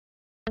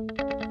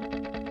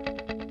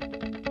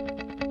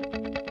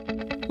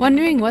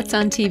Wondering what's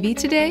on TV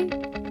today?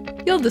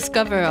 You'll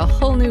discover a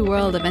whole new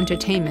world of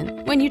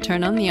entertainment when you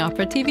turn on the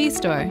Opera TV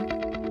Store.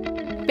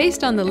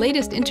 Based on the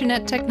latest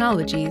internet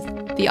technologies,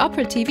 the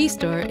Opera TV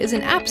Store is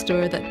an app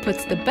store that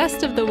puts the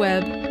best of the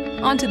web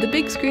onto the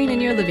big screen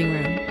in your living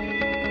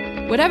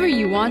room. Whatever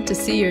you want to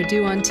see or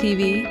do on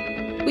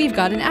TV, we've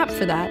got an app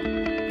for that.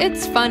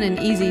 It's fun and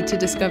easy to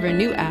discover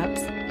new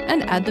apps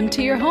and add them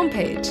to your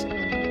homepage.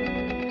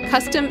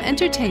 Custom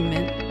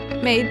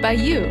entertainment made by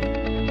you.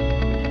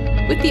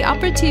 With the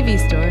Opera TV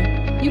Store,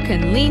 you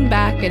can lean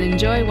back and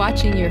enjoy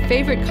watching your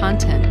favorite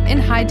content in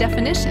high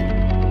definition.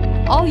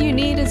 All you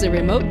need is a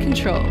remote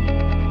control.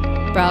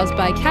 Browse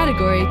by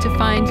category to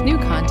find new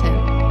content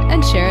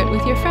and share it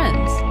with your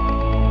friends.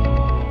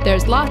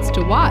 There's lots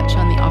to watch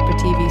on the Opera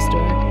TV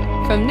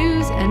Store, from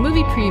news and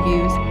movie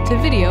previews to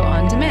video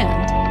on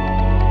demand.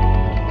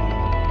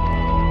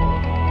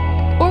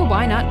 Or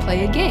why not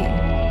play a game?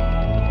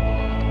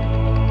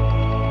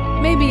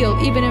 Maybe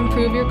you'll even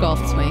improve your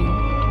golf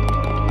swing.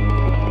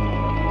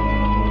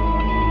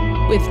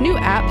 With new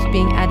apps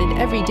being added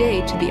every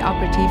day to the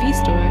Opera TV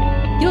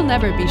Store, you'll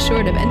never be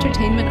short of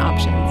entertainment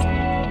options.